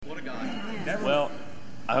Well,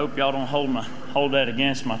 I hope y'all don't hold that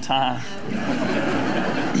against my time.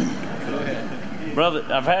 Brother,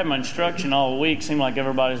 I've had my instruction all week. Seems like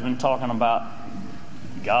everybody's been talking about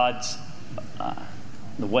God's,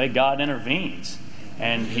 the way God intervenes.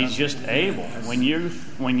 And He's just able. When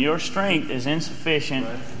your strength is insufficient,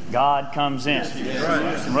 God comes in.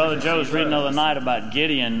 Brother Joe was reading the other night about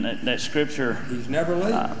Gideon, that scripture. He's never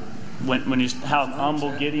late. How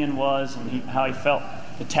humble Gideon was, and how he felt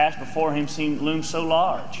the task before him loomed so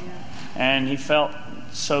large, and he felt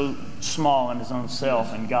so small in his own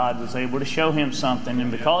self, and God was able to show him something,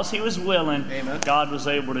 and because he was willing, God was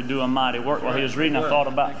able to do a mighty work. While he was reading, I thought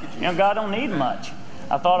about, God don't need much.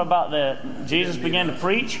 I thought about that Jesus began to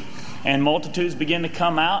preach, and multitudes began to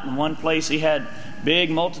come out. In one place, he had big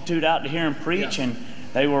multitude out to hear him preach, and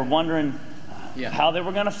they were wondering how they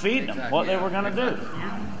were going to feed them, what they were going to do.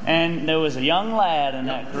 And there was a young lad in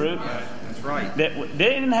that group that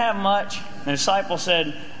didn't have much. The disciple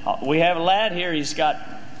said, "We have a lad here. He's got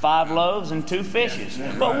 5 loaves and 2 fishes.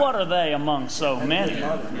 But what are they among so many?"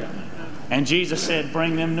 And Jesus said,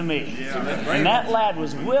 "Bring them to me." And that lad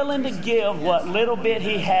was willing to give what little bit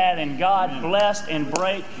he had, and God blessed and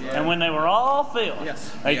brake. And when they were all filled,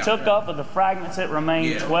 they took up of the fragments that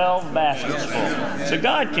remained 12 baskets full. So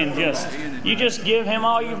God can you just give Him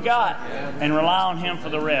all you've got and rely on Him for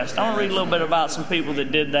the rest. I want to read a little bit about some people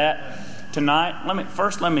that did that tonight. Let me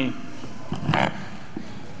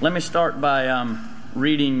start by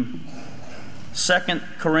reading 2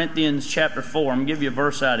 Corinthians chapter 4. I'm going to give you a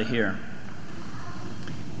verse out of here.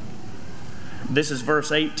 This is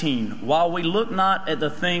verse 18. "While we look not at the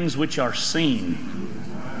things which are seen,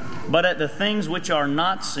 but at the things which are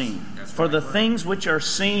not seen. For the things which are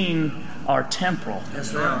seen are temporal,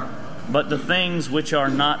 but the things which are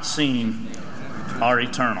not seen are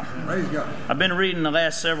eternal." I've been reading the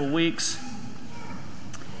last several weeks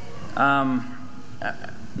a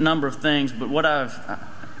number of things, but what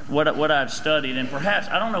I've studied, and perhaps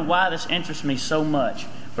I don't know why this interests me so much,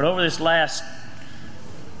 but over this last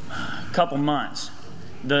couple months,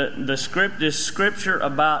 this scripture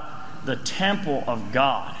about the temple of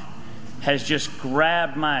God has just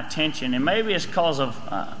grabbed my attention, and maybe it's because of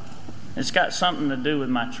it's got something to do with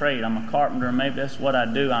my trade. I'm a carpenter, and maybe that's what I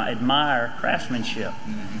do. I admire craftsmanship,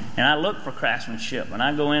 and I look for craftsmanship. When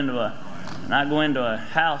I go into a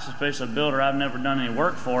house, especially a builder I've never done any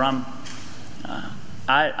work for,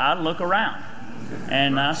 I look around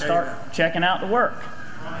and I start checking out the work.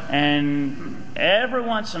 And every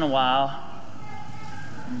once in a while,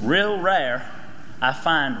 real rare, I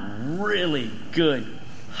find really good,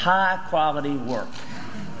 high quality work.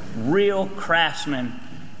 Real craftsmen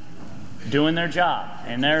doing their job,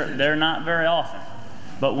 and they're not very often.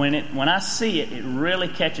 But when I see it, it really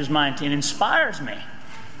catches my attention, inspires me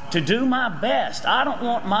to do my best. I don't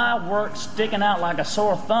want my work sticking out like a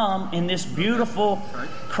sore thumb in this beautiful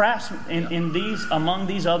craftsman, among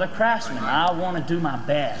these other craftsmen. I want to do my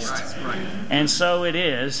best. And so it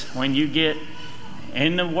is when you get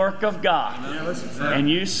in the work of God and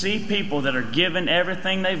you see people that are giving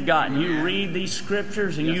everything they've got, and you read these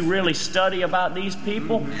scriptures and you really study about these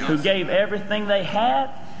people who gave everything they had,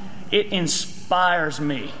 it inspires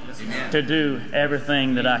me to do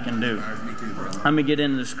everything that I can do. Let me get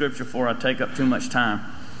into the scripture before I take up too much time.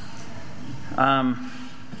 I'm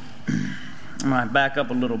going to back up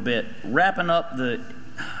a little bit. Wrapping up the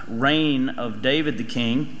reign of David the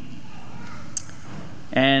king,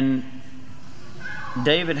 and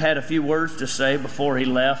David had a few words to say before he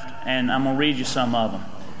left, and I'm going to read you some of them.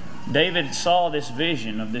 David saw this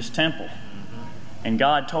vision of this temple, and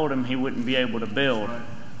God told him he wouldn't be able to build,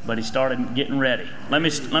 but he started getting ready. Let me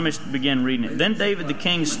begin reading it. "Then David the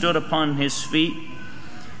king stood upon his feet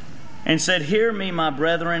and said, 'Hear me, my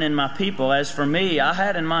brethren and my people. As for me, I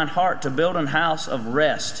had in mine heart to build an house of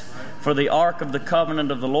rest for the ark of the covenant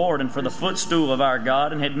of the Lord, and for the footstool of our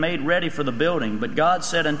God, and had made ready for the building. But God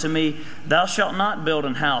said unto me, Thou shalt not build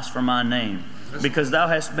an house for my name, because thou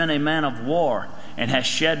hast been a man of war, and hast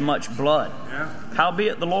shed much blood.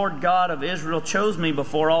 Howbeit the Lord God of Israel chose me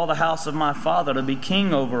before all the house of my father to be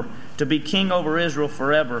king over Israel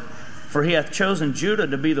forever. For he hath chosen Judah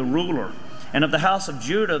to be the ruler. And of the house of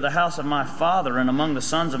Judah, the house of my father, and among the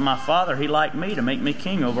sons of my father, he liked me to make me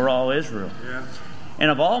king over all Israel.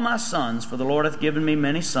 And of all my sons, for the Lord hath given me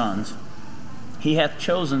many sons, he hath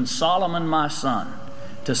chosen Solomon my son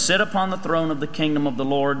to sit upon the throne of the kingdom of the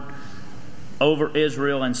Lord over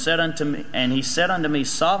Israel. And he said unto me,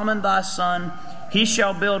 Solomon thy son, he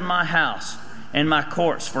shall build my house and my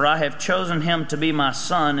courts, for I have chosen him to be my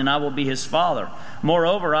son, and I will be his father.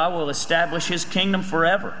 Moreover, I will establish his kingdom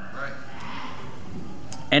forever.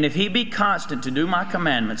 And if he be constant to do my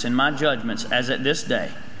commandments and my judgments as at this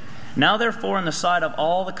day, now therefore in the sight of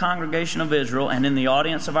all the congregation of Israel and in the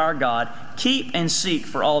audience of our God, keep and seek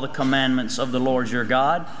for all the commandments of the Lord your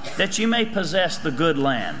God, that you may possess the good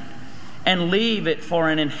land, and leave it for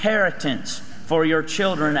an inheritance for your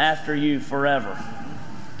children after you forever.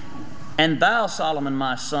 And thou, Solomon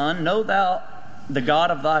my son, know thou the God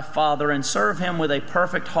of thy father, and serve him with a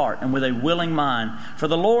perfect heart and with a willing mind. For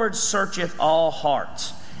the Lord searcheth all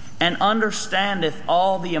hearts, and understandeth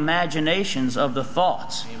all the imaginations of the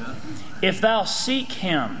thoughts. Amen. If thou seek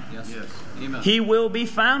him, he will be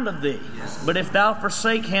found of thee. Yes. But if thou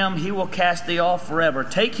forsake him, he will cast thee off forever.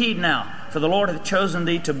 Take heed now, for the Lord hath chosen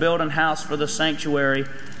thee to build an house for the sanctuary.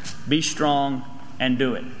 Be strong and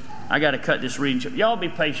do it. I got to cut this reading. Y'all be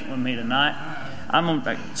patient with me tonight.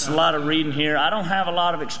 It's a lot of reading here. I don't have a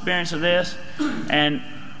lot of experience of this, and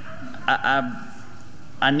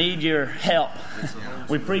I need your help.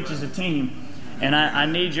 We preach as a team, and I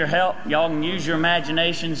need your help. Y'all can use your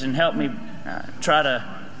imaginations and help me try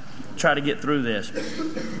to get through this.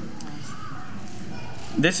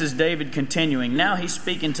 This is David continuing. Now he's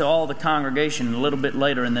speaking to all the congregation a little bit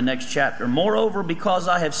later in the next chapter. Moreover, because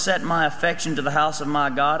I have set my affection to the house of my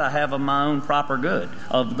God, I have of my own proper good,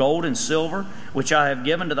 of gold and silver, which I have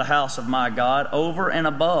given to the house of my God, over and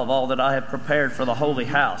above all that I have prepared for the holy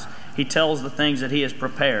house. He tells the things that he has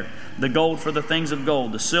prepared. The gold for the things of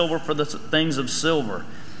gold, the silver for the things of silver,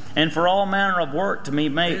 and for all manner of work to be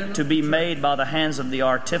made by the hands of the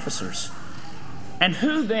artificers. And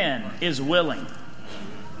who then is willing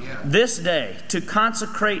this day to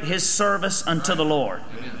consecrate his service unto the Lord?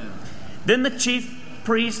 Then the chief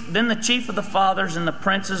of the fathers and the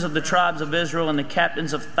princes of the tribes of Israel and the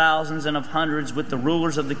captains of thousands and of hundreds with the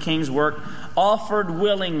rulers of the king's work offered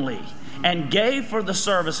willingly and gave for the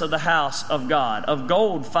service of the house of God of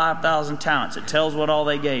gold 5,000 talents. It tells what all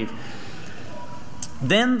they gave.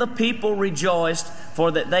 Then the people rejoiced, for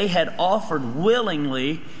that they had offered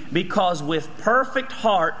willingly, because with perfect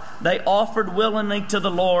heart they offered willingly to the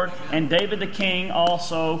Lord, and David the king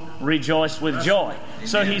also rejoiced with joy.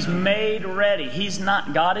 So he's made ready.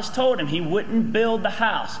 God has told him he wouldn't build the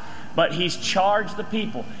house, but he's charged the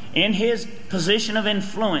people. In his position of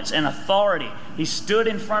influence and authority, he stood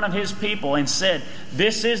in front of his people and said,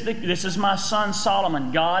 This is my son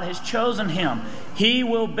Solomon. God has chosen him. He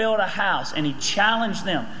will build a house. And he challenged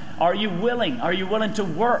them. Are you willing? Are you willing to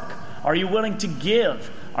work? Are you willing to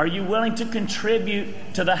give? Are you willing to contribute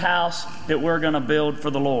to the house that we're going to build for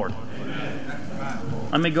the Lord?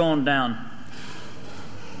 Let me go on down.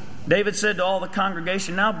 David said to all the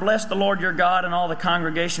congregation, Now bless the Lord your God. And all the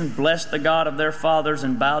congregation blessed the God of their fathers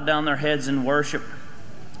and bowed down their heads in worship.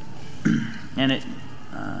 And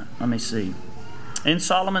let me see. And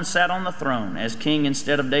Solomon sat on the throne as king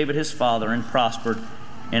instead of David his father, and prospered,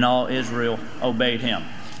 and all Israel obeyed him.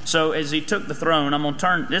 So as he took the throne, I'm going to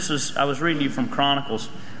turn. I was reading you from Chronicles.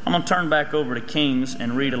 I'm going to turn back over to Kings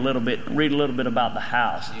and read a little bit about the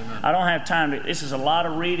house. Amen. I don't have time to. This is a lot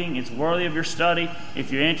of reading. It's worthy of your study.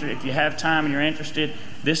 If you have time and you're interested,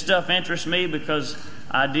 this stuff interests me because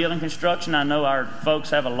I deal in construction. I know our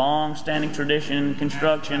folks have a long-standing tradition in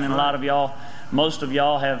construction, and most of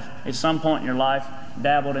y'all have at some point in your life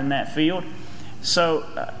dabbled in that field. So.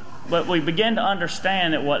 But we began to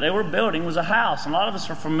understand that what they were building was a house. And a lot of us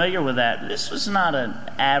are familiar with that. This was not an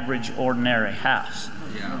average, ordinary house.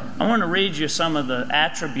 Yeah. I want to read you some of the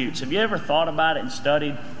attributes. Have you ever thought about it and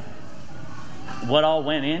studied what all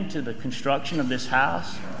went into the construction of this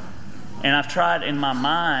house? And I've tried in my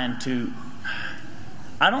mind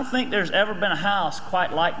I don't think there's ever been a house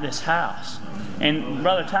quite like this house. And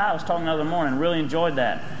Brother Ty was talking the other morning, really enjoyed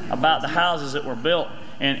that, about the houses that were built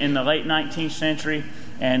in the late 19th century.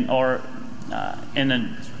 Is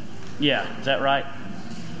that right?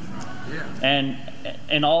 Yeah.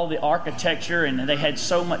 And all the architecture, and they had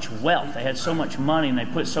so much wealth, they had so much money, and they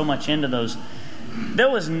put so much into those.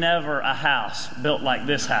 There was never a house built like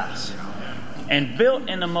this house, and built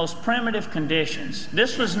in the most primitive conditions.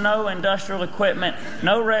 This was no industrial equipment,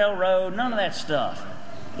 no railroad, none of that stuff.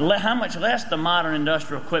 How much less the modern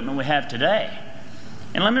industrial equipment we have today.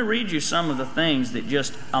 And let me read you some of the things that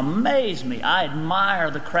just amaze me. I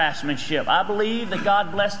admire the craftsmanship. I believe that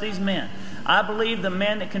God blessed these men. I believe the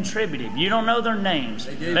men that contributed. You don't know their names.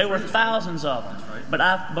 They were thousands of them. But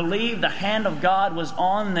I believe the hand of God was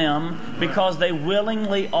on them because they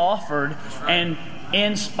willingly offered. And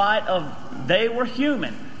in spite of, they were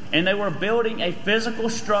human. And they were building a physical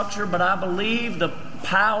structure. But I believe the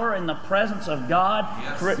power and the presence of God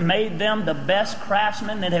made them the best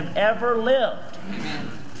craftsmen that have ever lived. Amen.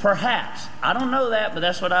 Perhaps. I don't know that, but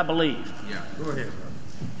that's what I believe. Yeah. Go ahead.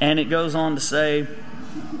 And it goes on to say,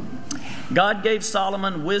 God gave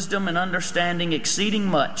Solomon wisdom and understanding exceeding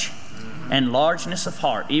much, and largeness of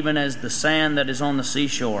heart, even as the sand that is on the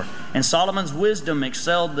seashore. And Solomon's wisdom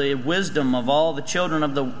excelled the wisdom of all the children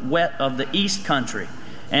of the east country,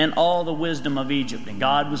 and all the wisdom of Egypt. And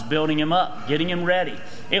God was building him up, getting him ready.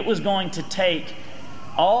 It was going to take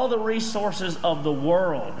all the resources of the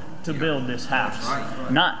world to build this house,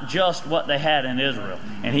 not just what they had in Israel.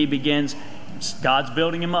 And he begins, God's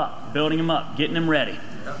building him up, getting him ready.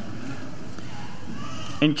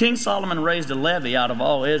 And King Solomon raised a levy out of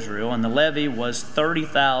all Israel, and the levy was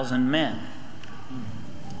 30,000 men.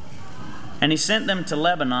 And he sent them to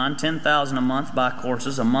Lebanon, 10,000 a month by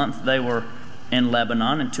courses. A month they were in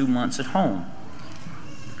Lebanon, and 2 months at home.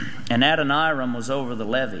 And Adoniram was over the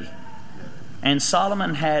levy. And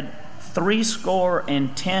Solomon had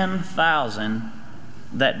 70,000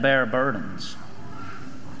 that bear burdens.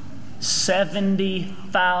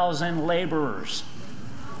 70,000 laborers.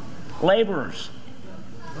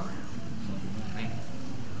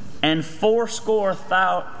 And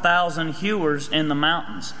 80,000 hewers in the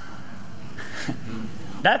mountains.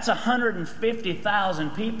 That's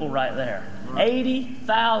 150,000 people right there.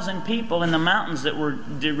 80,000 people in the mountains that were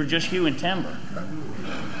just hewing timber.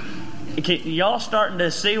 Y'all starting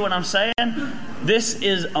to see what I'm saying? This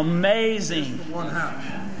is amazing.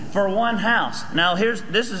 For one house. Now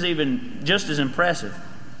this is even just as impressive.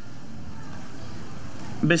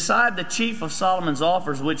 Beside the chief of Solomon's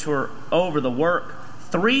officers, which were over the work,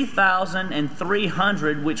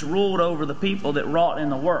 3,300 which ruled over the people that wrought in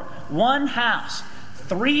the work. One house,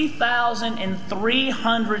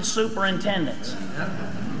 3,300 superintendents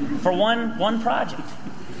for one project.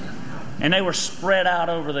 And they were spread out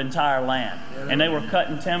over the entire land. And they were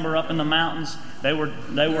cutting timber up in the mountains. They were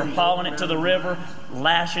hauling it to the river,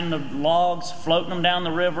 lashing the logs, floating them down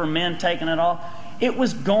the river, men taking it off. It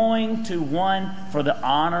was going to one for the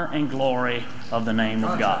honor and glory of the name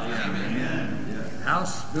of God.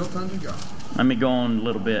 House built unto God. Let me go on a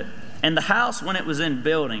little bit. And the house, when it was in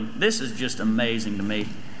building, this is just amazing to me.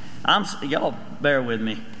 Y'all bear with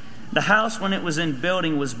me. The house, when it was in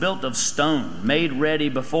building, was built of stone, made ready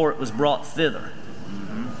before it was brought thither.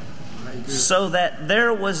 So that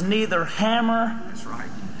there was neither hammer,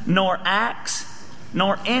 nor axe,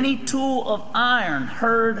 nor any tool of iron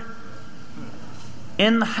heard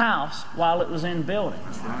in the house while it was in building.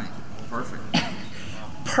 That's right. Perfect.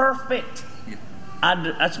 Perfect.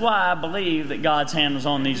 That's why I believe that God's hand was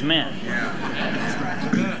on these men.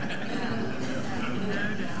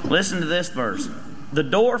 Listen to this verse. The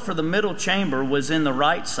door for the middle chamber was in the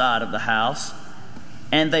right side of the house,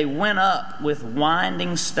 and they went up with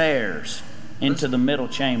winding stairs into the middle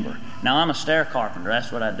chamber. Now, I'm a stair carpenter.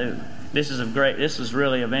 That's what I do. This is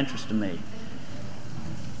really of interest to me.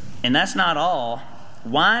 And that's not all.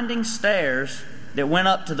 Winding stairs that went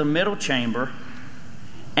up to the middle chamber,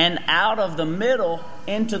 and out of the middle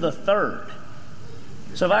into the third.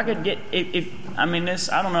 So if I could get,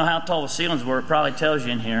 I don't know how tall the ceilings were. It probably tells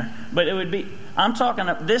you in here, but it would be.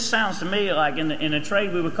 This sounds to me like in a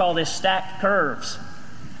trade we would call this stacked curves.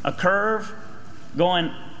 A curve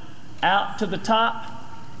going out to the top,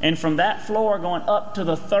 and from that floor going up to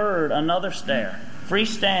the third, another stair,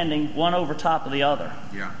 freestanding, one over top of the other.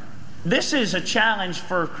 Yeah. This is a challenge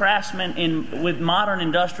for craftsmen with modern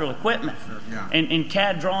industrial equipment, and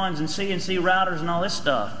CAD drawings and CNC routers and all this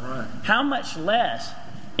stuff. Right. How much less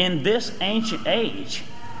in this ancient age?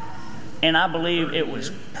 And I believe it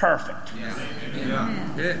was perfect.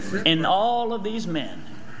 And all of these men,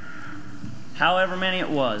 however many it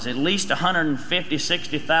was, at least 150,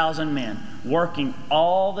 60,000 men, working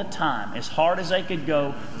all the time, as hard as they could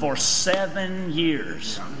go, for 7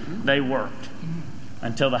 years. They worked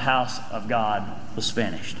until the house of God was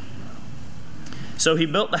finished. So he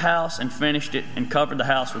built the house and finished it, and covered the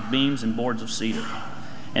house with beams and boards of cedar.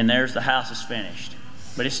 And there's the house is finished.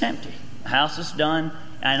 But it's empty. The house is done,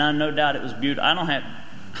 and I no doubt it was beautiful.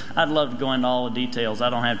 I'd love to go into all the details. I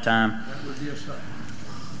don't have time.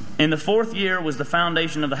 In the 4th year was the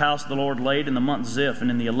foundation of the house of the Lord laid in the month Ziph,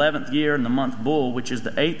 and in the 11th year, in the month Bul, which is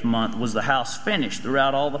the 8th month, was the house finished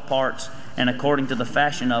throughout all the parts and according to the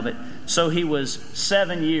fashion of it. So he was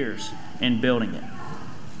 7 years in building it.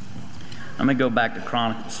 Let me go back to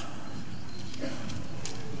Chronicles.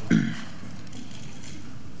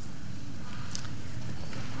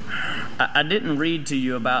 I didn't read to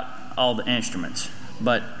you about all the instruments,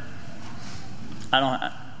 but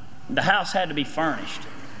the house had to be furnished.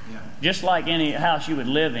 Just like any house you would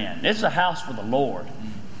live in. This is a house for the Lord.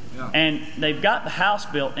 And they've got the house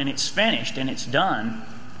built, and it's finished, and it's done,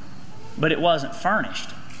 but it wasn't furnished.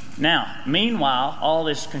 Now, meanwhile, all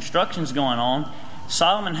this construction's going on.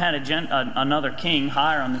 Solomon had another king,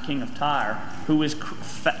 Hiram, the king of Tyre, who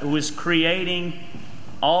was creating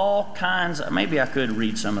all kinds of, maybe I could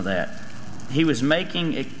read some of that. He was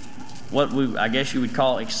making I guess you would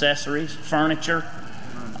call accessories, furniture,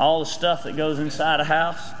 all the stuff that goes inside a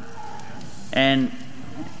house. And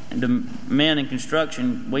the men in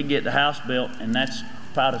construction, we get the house built, and that's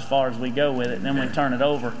about as far as we go with it, and then we turn it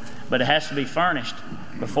over. But it has to be furnished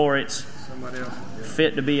before it's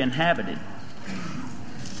fit to be inhabited.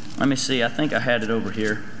 Let me see, I think I had it over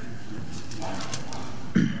here.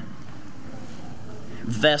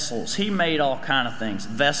 Vessels. He made all kind of things,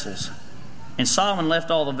 vessels. And Solomon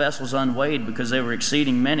left all the vessels unweighed because they were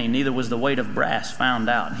exceeding many. Neither was the weight of brass found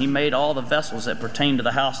out. And he made all the vessels that pertained to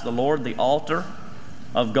the house of the Lord, the altar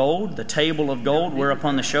of gold, the table of gold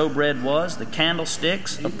whereupon the showbread was, the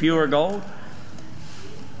candlesticks of pure gold,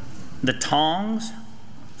 the tongs,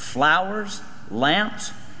 flowers,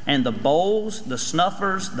 lamps, and the bowls, the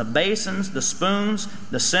snuffers, the basins, the spoons,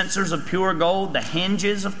 the censers of pure gold, the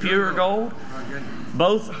hinges of pure gold,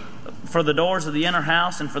 both for the doors of the inner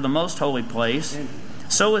house and for the most holy place.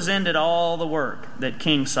 So is ended all the work that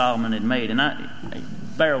King Solomon had made.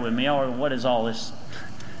 And bear with me, what is all this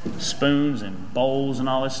spoons and bowls and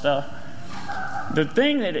all this stuff? The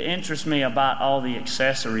thing that interests me about all the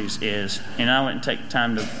accessories is, and I wouldn't take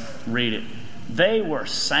time to read it, they were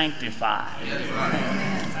sanctified.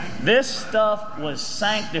 This stuff was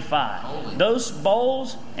sanctified. Those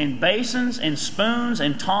bowls and basins and spoons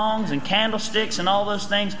and tongs and candlesticks and all those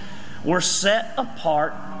things were set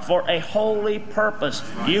apart for a holy purpose.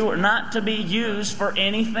 You were not to be used for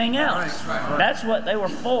anything else. That's what they were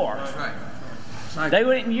for. They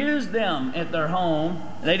didn't use them at their home.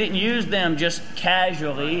 They didn't use them just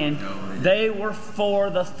casually, and they were for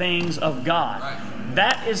the things of God.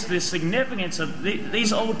 That is the significance of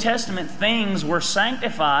these Old Testament things were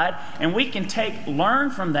sanctified, and we can learn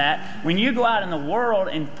from that. When you go out in the world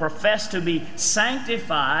and profess to be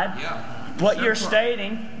sanctified, what you're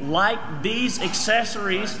stating, like these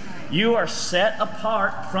accessories, you are set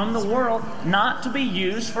apart from the world, not to be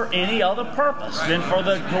used for any other purpose than for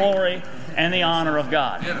the glory and the honor of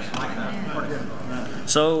God.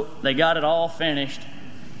 So they got it all finished,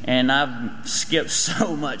 and I've skipped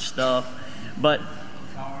so much stuff, but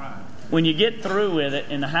when you get through with it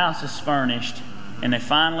and the house is furnished, and they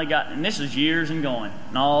finally got, and this is years and going,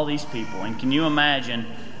 and all these people, and can you imagine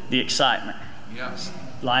the excitement? Yes.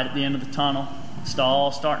 Light at the end of the tunnel, it's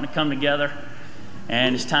all starting to come together,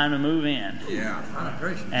 and it's time to move in. Yeah.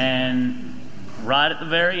 And right at the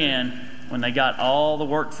very end, when they got all the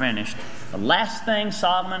work finished, the last thing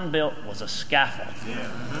Solomon built was a scaffold.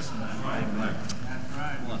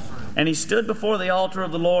 And he stood before the altar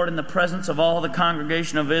of the Lord in the presence of all the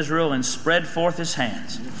congregation of Israel and spread forth his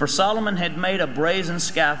hands. For Solomon had made a brazen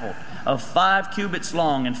scaffold of 5 cubits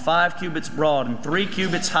long and 5 cubits broad and 3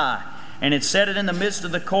 cubits high, and had set it in the midst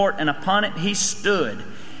of the court, and upon it he stood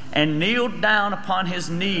and kneeled down upon his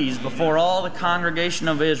knees before all the congregation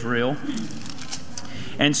of Israel,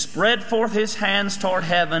 and spread forth his hands toward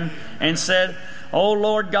heaven, and said, O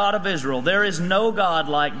Lord God of Israel, there is no God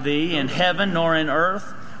like thee in heaven nor in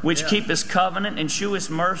earth, which keepest covenant and shewest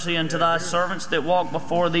mercy unto thy servants that walk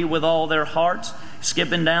before thee with all their hearts.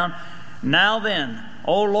 Skipping down. Now then,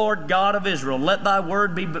 O Lord God of Israel, let thy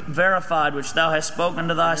word be verified, which thou hast spoken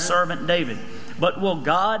to thy servant David. But will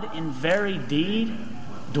God in very deed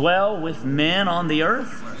dwell with men on the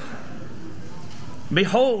earth?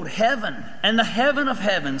 Behold, heaven and the heaven of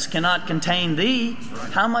heavens cannot contain thee.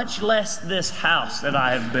 How much less this house that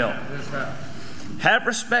I have built? Have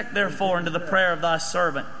respect, therefore, unto the prayer of thy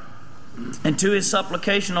servant, and to his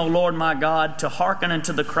supplication, O Lord my God, to hearken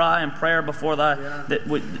unto the cry and prayer before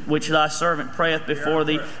which thy servant prayeth before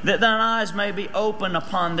thee, that thine eyes may be open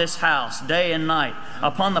upon this house day and night,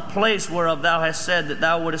 upon the place whereof thou hast said that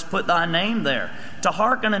thou wouldest put thy name there, to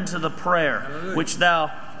hearken unto the prayer which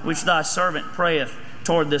thy servant prayeth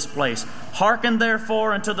toward this place. Hearken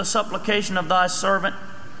therefore unto the supplication of thy servant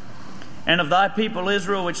and of thy people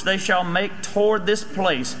Israel, which they shall make toward this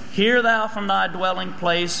place. Hear thou from thy dwelling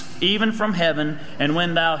place, even from heaven, and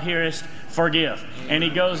when thou hearest, forgive. And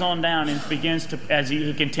he goes on down and begins to, as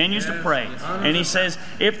he continues to pray, and he says,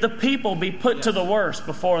 if the people be put to the worst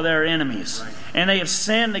before their enemies, and they have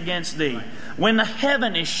sinned against thee, when the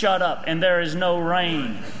heaven is shut up and there is no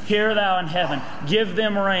rain, hear thou in heaven, give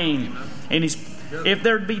them rain. And if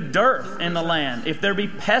there be dearth in the land, if there be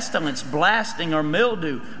pestilence, blasting, or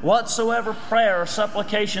mildew, whatsoever prayer or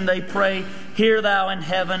supplication they pray, hear thou in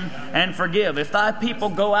heaven and forgive. If thy people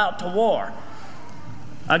go out to war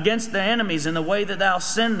against the enemies in the way that thou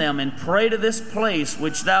send them, and pray to this place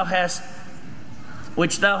which thou hast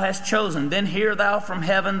which thou hast chosen. Then hear thou from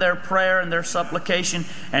heaven their prayer and their supplication,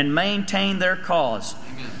 and maintain their cause.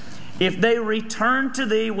 Amen. If they return to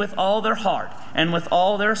thee with all their heart and with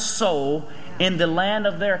all their soul in the land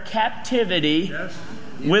of their captivity,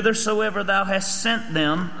 whithersoever thou hast sent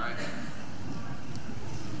them,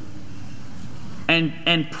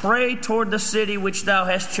 and pray toward the city which thou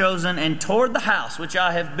hast chosen, and toward the house which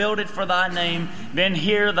I have builded for thy name, then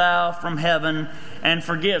hear thou from heaven and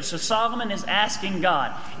forgive. So Solomon is asking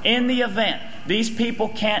God, in the event these people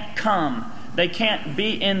can't come, they can't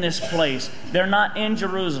be in this place, they're not in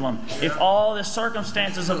Jerusalem, if all the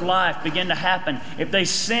circumstances of life begin to happen, if they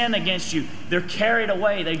sin against you, they're carried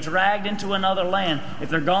away, they dragged into another land, if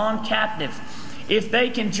they're gone captive, if they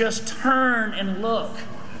can just turn and look,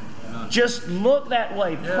 just look that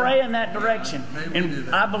way, pray in that direction.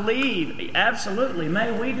 And I believe, absolutely,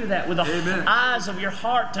 may we do that with the eyes of your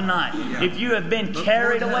heart tonight. If you have been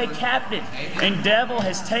carried away captive and devil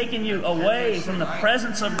has taken you away from the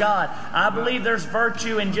presence of God, I believe there's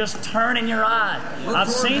virtue in just turning your eyes. I've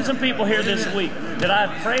seen some people here this week that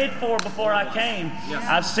I've prayed for before I came.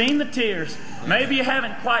 I've seen the tears. Maybe you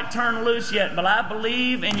haven't quite turned loose yet, but I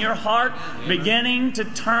believe in your heart beginning to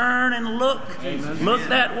turn and look. Look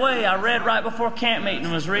that way. I read right before camp meeting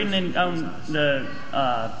and was reading on the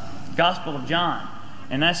Gospel of John.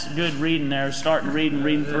 And that's good reading there. Starting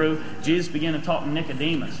reading through. Jesus began to talk to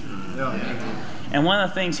Nicodemus. And one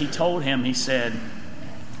of the things he told him, he said,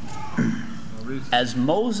 as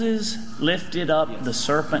Moses lifted up the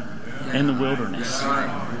serpent in the wilderness.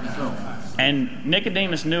 And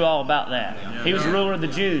Nicodemus knew all about that. He was the ruler of the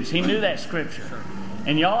Jews. He knew that scripture.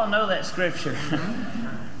 And y'all know that scripture.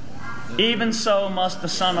 Even so must the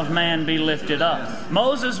Son of Man be lifted up.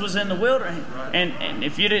 Moses was in the wilderness. And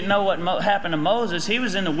if you didn't know what happened to Moses, he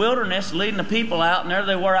was in the wilderness leading the people out. And there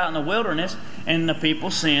they were out in the wilderness. And the people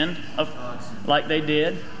sinned like they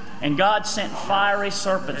did. And God sent fiery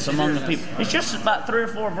serpents among the people. It's just about 3 or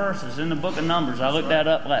 4 verses in the book of Numbers. I looked that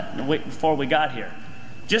up the week before we got here.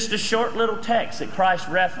 Just a short little text that Christ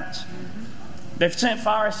referenced. They've sent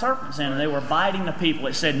fiery serpents in, and they were biting the people.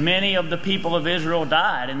 It said many of the people of Israel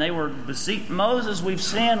died, and they were beseeching Moses, we've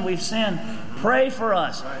sinned, pray for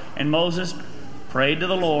us. And Moses prayed to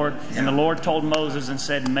the Lord, and the Lord told Moses and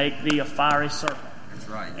said, make thee a fiery serpent.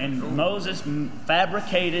 And Moses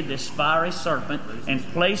fabricated this fiery serpent and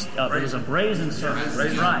placed, it was a brazen serpent,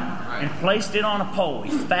 and placed it on a pole.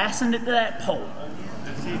 He fastened it to that pole.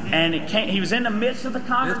 And he was in the midst of the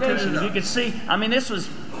congregation. You could see, this was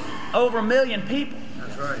over 1 million people.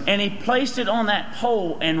 That's right. And he placed it on that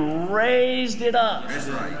pole and raised it up. That's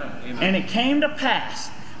right. And it came to pass,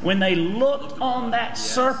 when they looked on that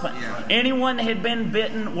serpent, anyone that had been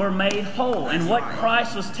bitten were made whole. And what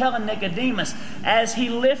Christ was telling Nicodemus, as he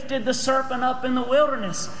lifted the serpent up in the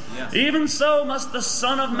wilderness, even so must the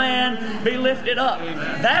Son of Man be lifted up.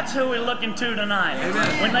 That's who we're looking to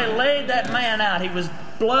tonight. When they laid that man out, he was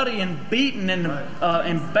bloody and beaten and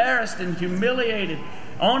embarrassed and humiliated.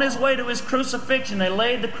 On his way to his crucifixion, they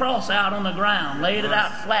laid the cross out on the ground, laid it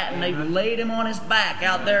out flat, and they laid him on his back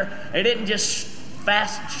out there. They didn't just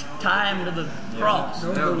fast tie him to the cross.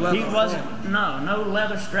 He wasn't, no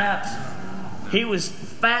leather straps. He was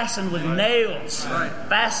fastened with nails,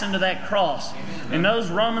 fastened to that cross. And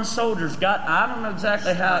those Roman soldiers I don't know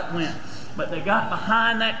exactly how it went, but they got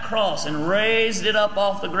behind that cross and raised it up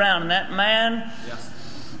off the ground. And that man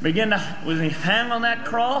was he hung on that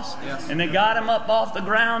cross? And they got him up off the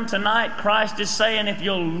ground. Tonight, Christ is saying, if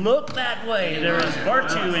you'll look that way, there is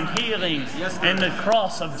virtue and healing in the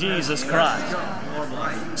cross of Jesus Christ.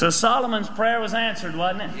 So Solomon's prayer was answered,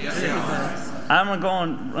 wasn't it? I'm going to go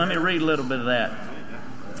on, let me read a little bit of that.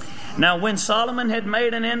 Now, when Solomon had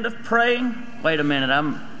made an end of praying, wait a minute,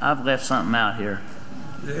 I've left something out here.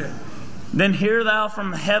 Then hear thou from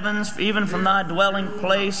the heavens, even from thy dwelling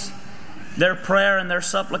place, their prayer and their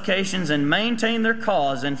supplications, and maintain their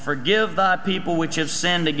cause, and forgive thy people which have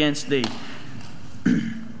sinned against thee.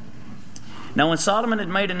 Now when Solomon had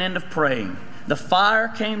made an end of praying, the fire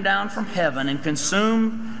came down from heaven and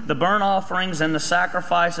consumed the burnt offerings and the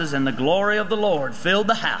sacrifices, and the glory of the Lord filled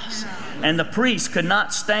the house. And the priests could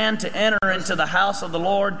not stand to enter into the house of the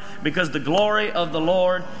Lord, because the glory of the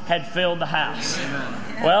Lord had filled the house.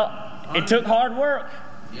 Well, it took hard work.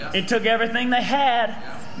 It took everything they had.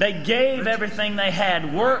 They gave everything they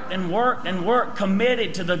had, worked and worked and worked,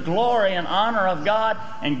 committed to the glory and honor of God,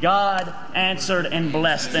 and God answered and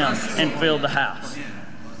blessed them and filled the house.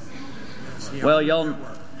 Well, y'all,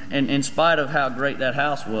 in spite of how great that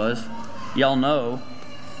house was, y'all know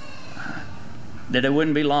that it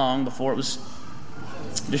wouldn't be long before it was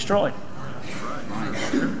destroyed.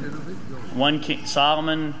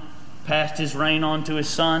 Solomon passed his reign on to his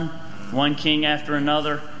son. One king after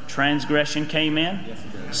another. Transgression came in.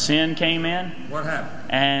 Sin came in. What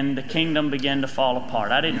happened? And the kingdom began to fall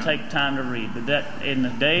apart. I didn't take time to read, but that in the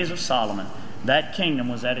days of Solomon, that kingdom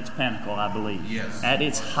was at its pinnacle, I believe. Yes. At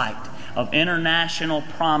its height of international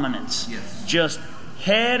prominence. Yes. Just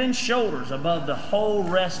head and shoulders above the whole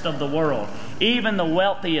rest of the world. Even the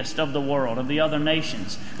wealthiest of the world, of the other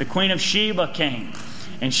nations. The Queen of Sheba came,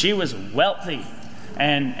 and she was wealthy.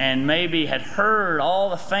 And maybe had heard all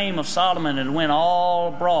the fame of Solomon and went all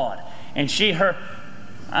abroad. And she heard,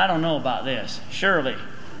 I don't know about this, surely.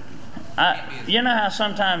 You know how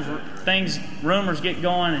sometimes rumors get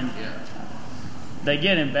going and they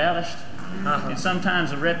get embellished? And sometimes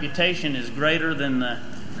the reputation is greater than the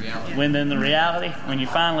reality. When you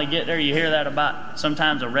finally get there, you hear that about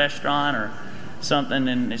sometimes a restaurant or something,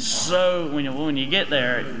 and it's so, when you get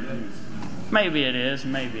there, maybe it is,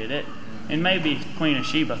 maybe it isn't. And maybe Queen of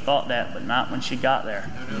Sheba thought that, but not when she got there.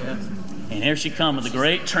 And here she come with a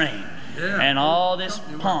great train. And all this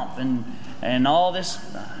pomp and all this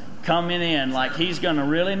coming in like he's going to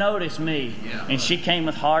really notice me. And she came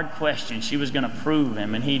with hard questions. She was going to prove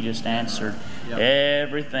him, and he just answered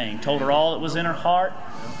everything. Told her all that was in her heart.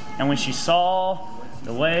 And when she saw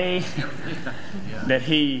the way that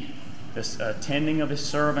he... this attending of his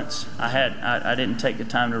servants, I didn't take the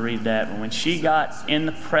time to read that, but when she got in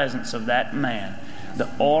the presence of that man, the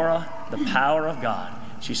aura, the power of God,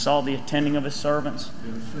 she saw the attending of his servants,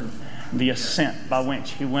 the ascent by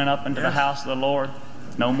which he went up into the house of the Lord.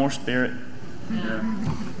 No more spirit.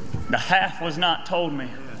 The half was not told me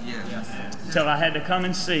till I had to come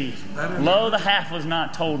and see. Lo, the half was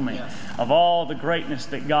not told me of all the greatness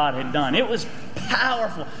that God had done. It was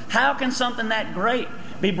powerful. How can something that great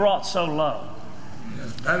be brought so low?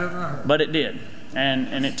 But it did.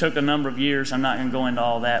 And it took a number of years. I'm not going to go into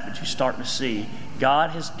all that, but you start to see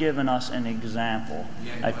God has given us an example,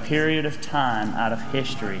 a period of time out of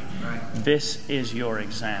history. This is your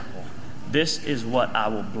example. This is what I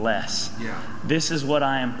will bless. This is what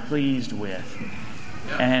I am pleased with.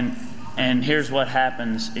 And here's what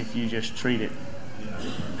happens if you just treat it.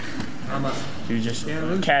 You just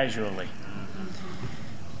casually.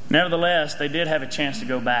 Nevertheless, they did have a chance to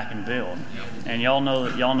go back and build. And y'all know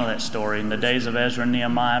that story. In the days of Ezra and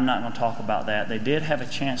Nehemiah, I'm not going to talk about that. They did have a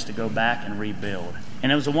chance to go back and rebuild.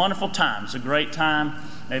 And it was a wonderful time. It was a great time.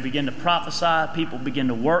 They began to prophesy. People began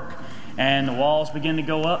to work. And the walls began to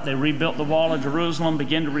go up. They rebuilt the wall of Jerusalem,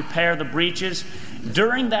 began to repair the breaches.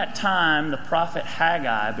 During that time, the prophet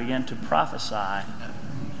Haggai began to prophesy.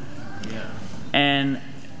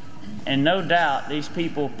 And no doubt, these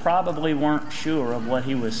people probably weren't sure of what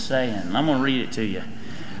he was saying. I'm going to read it to you.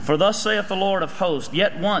 For thus saith the Lord of hosts,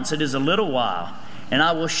 yet once it is a little while, and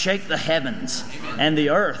I will shake the heavens and the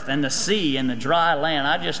earth and the sea and the dry land.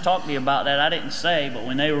 I just talked to you about that. I didn't say, but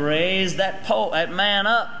when they raised that man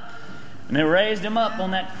up, and they raised him up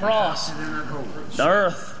on that cross, the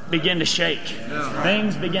earth began to shake.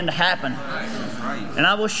 Things began to happen. And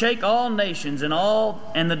I will shake all nations, and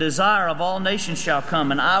the desire of all nations shall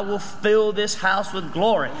come, and I will fill this house with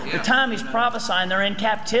glory. The time he's prophesying, they're in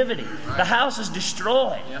captivity. The house is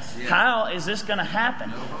destroyed. How is this going to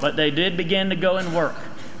happen? But they did begin to go and work.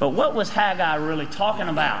 But what was Haggai really talking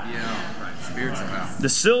about? Spiritual house. The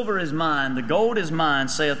silver is mine, the gold is mine,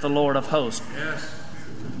 saith the Lord of hosts.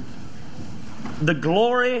 The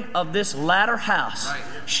glory of this latter house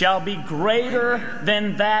shall be greater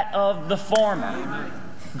than that of the former.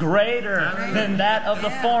 Greater than that of the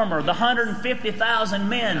former. The 150,000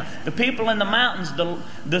 men, the people in the mountains,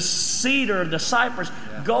 the cedar, the cypress,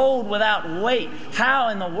 gold without weight. How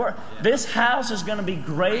in the world? This house is going to be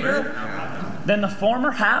greater than the former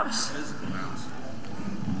house?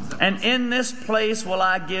 And in this place will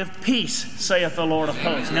I give peace, saith the Lord of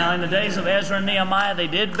hosts. Now in the days of Ezra and Nehemiah, they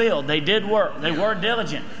did build, they did work, they were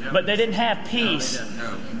diligent, but they didn't have peace.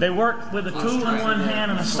 They worked with a tool in one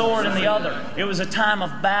hand and a sword in the other. It was a time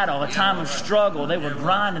of battle, a time of struggle. They were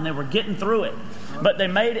grinding, they were getting through it. But they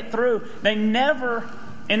made it through. They never,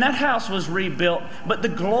 and that house was rebuilt, but the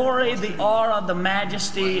glory, the aura, the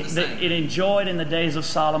majesty that it enjoyed in the days of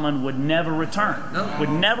Solomon would never return.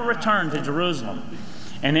 Would never return to Jerusalem.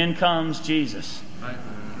 And in comes Jesus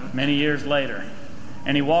many years later.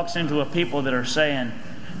 And he walks into a people that are saying,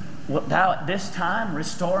 "Wilt thou at this time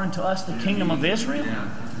restore unto us the kingdom of Israel?"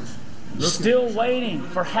 Still waiting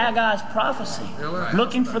for Haggai's prophecy.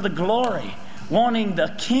 Looking for the glory. Wanting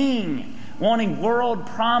the king. Wanting world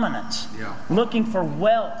prominence. Looking for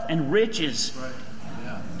wealth and riches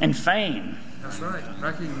and fame. That's right.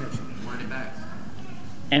 Recognition.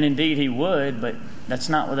 And indeed he would, but that's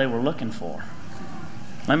not what they were looking for.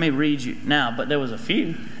 Let me read you now, but there was a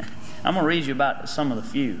few. I'm going to read you about some of the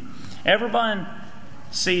few. Everyone,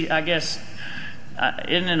 see, I guess,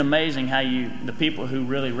 isn't it amazing how the people who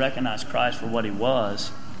really recognized Christ for what he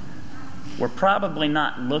was were probably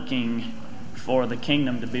not looking for the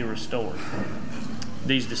kingdom to be restored.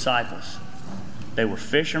 These disciples, they were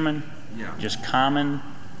fishermen, just common.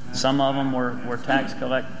 Some of them were tax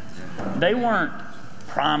collectors. They weren't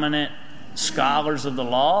prominent scholars of the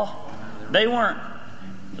law. They weren't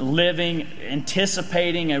living,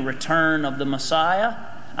 anticipating a return of the Messiah.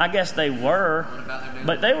 I guess they were,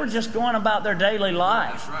 but they were just going about their daily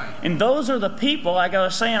life. And those are the people, like I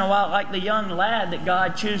was saying a while, like the young lad that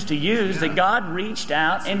God chose to use, that God reached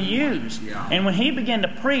out and used. And when he began to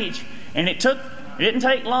preach, and it didn't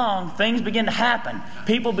take long, things began to happen.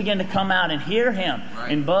 People began to come out and hear him.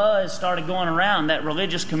 And buzz started going around that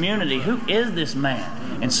religious community. Who is this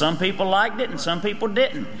man? And some people liked it and some people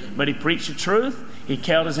didn't. But he preached the truth. He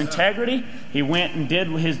kept his integrity. He went and did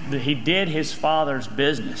his father's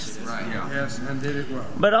business. Yes, and did it well.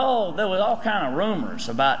 But there was all kind of rumors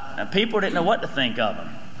about people didn't know what to think of him.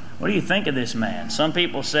 What do you think of this man? Some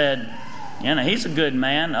people said, he's a good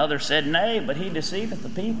man. Others said, nay, but he deceiveth the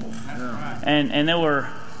people. Yeah. And there were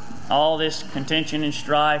all this contention and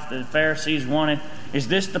strife. The Pharisees wanted, is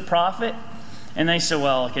this the prophet? And they said,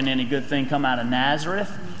 well, can any good thing come out of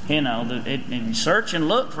Nazareth? And search and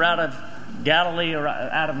look, for out of Galilee or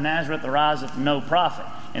out of Nazareth ariseth no prophet.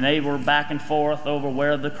 And they were back and forth over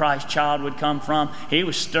where the Christ child would come from. He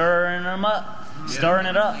was stirring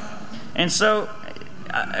it up. And so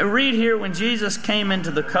I read here, when Jesus came into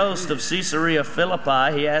the coast of Caesarea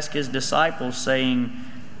Philippi, he asked his disciples, saying,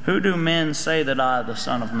 who do men say that I, the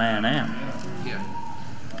Son of Man, am?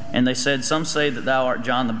 And they said, some say that thou art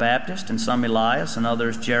John the Baptist, and some Elias, and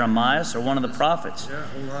others Jeremiah, or one of the prophets.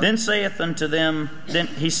 Then he saith unto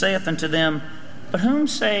them, but whom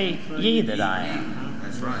say ye that I am?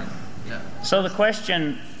 That's right. So the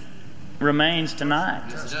question remains tonight.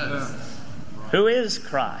 Yes, it does. Who is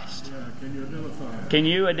Christ? Can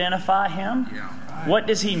you identify him? What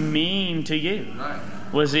does he mean to you?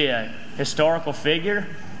 Was he a historical figure?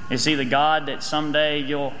 Is he the God that someday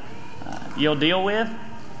you'll deal with?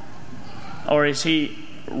 Or is he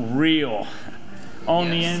real on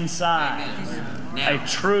the inside? A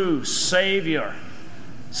true Savior.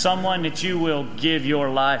 Someone that you will give your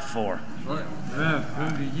life for.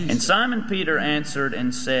 And Simon Peter answered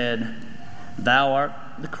and said, thou art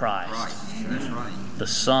the Christ, the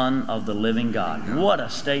Son of the living God. What a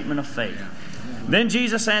statement of faith. Then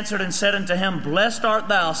Jesus answered and said unto him, blessed art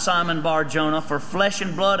thou, Simon Bar-Jonah, for flesh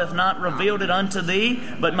and blood hath not revealed it unto thee,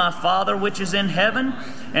 but my Father which is in heaven.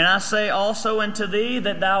 And I say also unto thee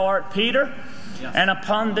that thou art Peter, and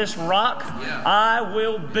upon this rock I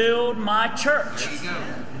will build my church,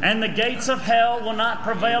 and the gates of hell will not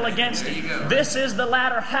prevail against it. This is the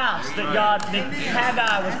latter house that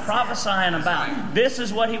Haggai was prophesying about. This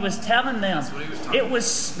is what he was telling them. It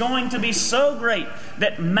was going to be so great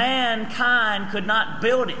that mankind could not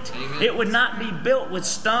build it. It would not be built with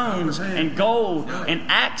stones and gold and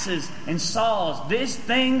axes and saws. These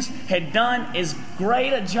things had done as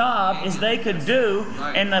great a job as they could do,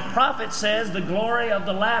 and the prophet says the glory of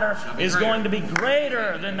the latter is going to be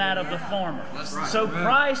greater than that of the former. So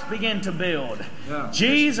Christ began to build.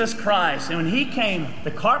 Jesus Christ, and when he came,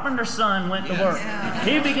 the carpenter's son went to work.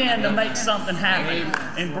 He began to make something happen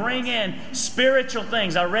and bring in spiritual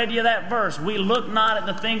things. I read you that verse. We look not at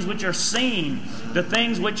the things which are seen, the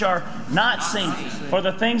things which are not seen. For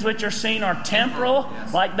the things which are seen are temporal,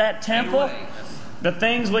 like that temple. The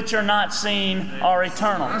things which are not seen are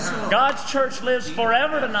eternal. God's church lives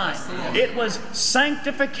forever tonight. It was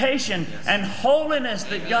sanctification and holiness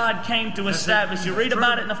that God came to establish. You read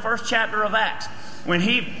about it in the first chapter of Acts. When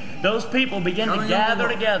those people began to gather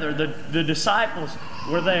together, the disciples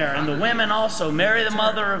were there, and the women also. Mary, the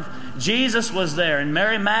mother of Jesus, was there, and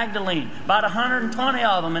Mary Magdalene. About 120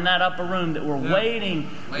 of them in that upper room that were waiting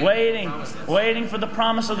for the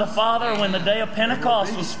promise of the Father when the day of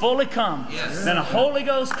Pentecost was fully come. Then the Holy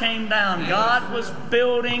Ghost came down. God was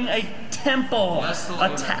building a temple,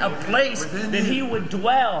 a place that he would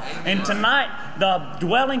dwell. And tonight, the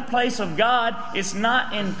dwelling place of God is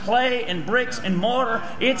not in clay and bricks and mortar.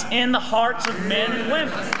 It's in the hearts of men and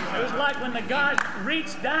women. It was like when the God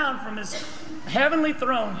reached down from his heavenly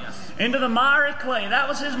throne into the miry clay. That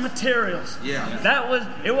was his materials.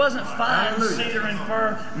 It wasn't fine cedar and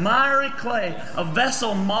fir, miry clay, a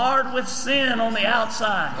vessel marred with sin on the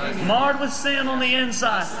outside, marred with sin on the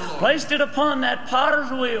inside. Placed it upon that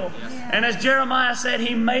potter's wheel. And as Jeremiah said,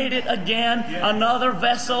 he made it again, another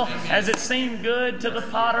vessel, as it seemed good to the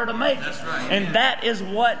potter to make it. And that is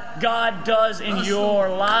what God does in your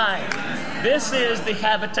life. This is the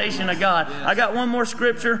habitation of God. I got one more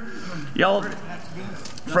scripture. Y'all,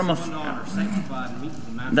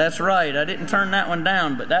 that's right. I didn't turn that one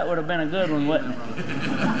down, but that would have been a good one, wouldn't it?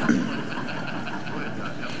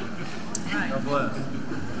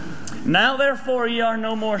 Now therefore ye are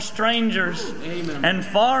no more strangers and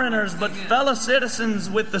foreigners, but fellow citizens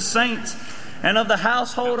with the saints and of the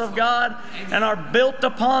household of God, and are built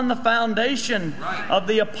upon the foundation of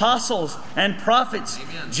the apostles and prophets,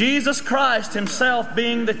 Jesus Christ himself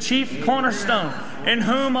being the chief cornerstone, in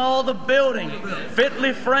whom all the building,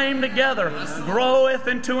 fitly framed together, groweth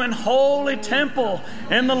into an holy temple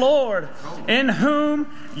in the Lord, in whom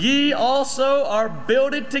ye also are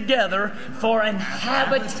builded together for an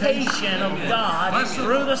habitation of God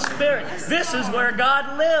through the Spirit. This is where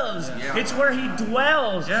God lives. It's where he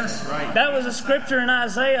dwells. That was a scripture in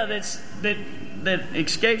Isaiah that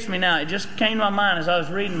escapes me now. It just came to my mind as I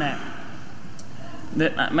was reading that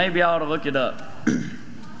maybe I ought to look it up.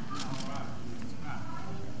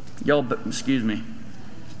 Y'all, excuse me.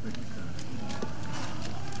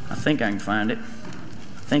 I think I can find it.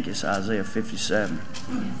 I think it's Isaiah 57.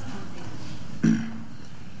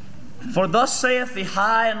 For thus saith the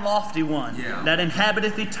high and lofty one that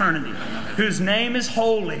inhabiteth eternity, whose name is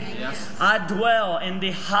holy. I dwell in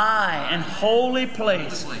the high and holy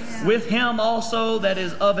place with him also that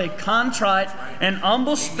is of a contrite and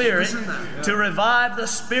humble spirit, to revive the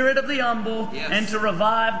spirit of the humble and to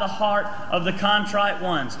revive the heart of the contrite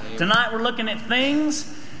ones. Tonight we're looking at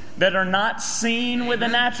things that are not seen with the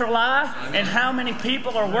natural eye, and how many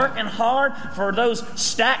people are working hard for those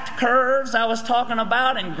stacked curves I was talking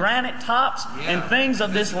about, and granite tops and things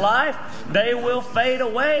of this life. They will fade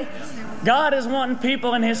away. God is wanting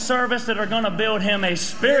people in his service that are going to build him a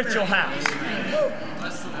spiritual house.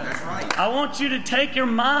 I want you to take your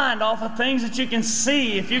mind off of things that you can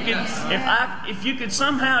see. If you could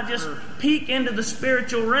somehow just peek into the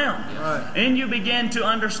spiritual realm, and you begin to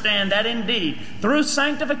understand that indeed, through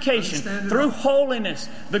sanctification, through holiness,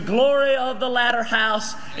 the glory of the latter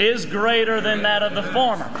house is greater than that of the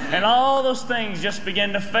former. And all those things just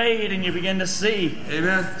begin to fade, and you begin to see.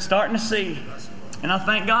 Amen. Starting to see. And I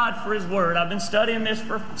thank God for his word. I've been studying this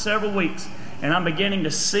for several weeks, and I'm beginning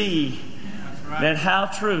to see that how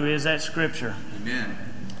true is that scripture. Amen.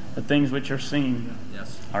 The things which are seen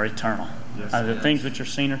are eternal. The things which are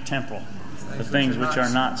seen are temporal. The things which are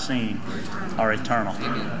not seen are eternal.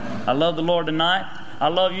 I love the Lord tonight. I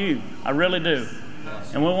love you. I really do.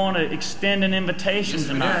 And we want to extend an invitation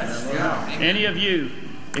tonight. Any of you,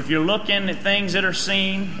 if you're looking at things that are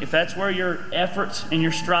seen, if that's where your efforts and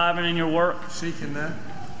your striving and your work, seeking that,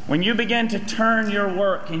 when you begin to turn your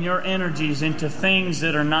work and your energies into things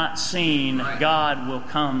that are not seen, God will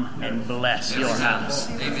come and bless your house.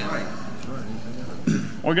 Amen.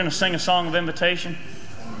 We're going to sing a song of invitation.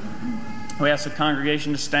 We ask the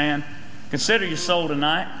congregation to stand. Consider your soul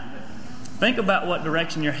tonight. Think about what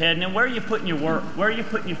direction you're heading and where are you putting your work? Where are you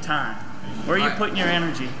putting your time? Where are you putting your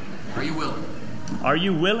energy? Are you willing? Are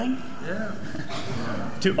you willing? Yeah.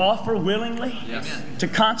 To offer willingly? Yes. To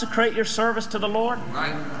consecrate your service to the Lord?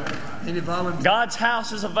 Right. God's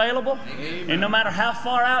house is available. Amen. And no matter how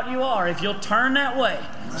far out you are, if you'll turn that way,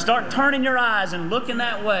 start turning your eyes and looking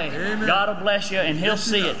that way, Amen. God will bless you and he'll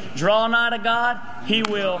see it. Draw nigh to God, he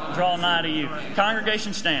will draw nigh to you.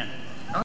 Congregation, stand.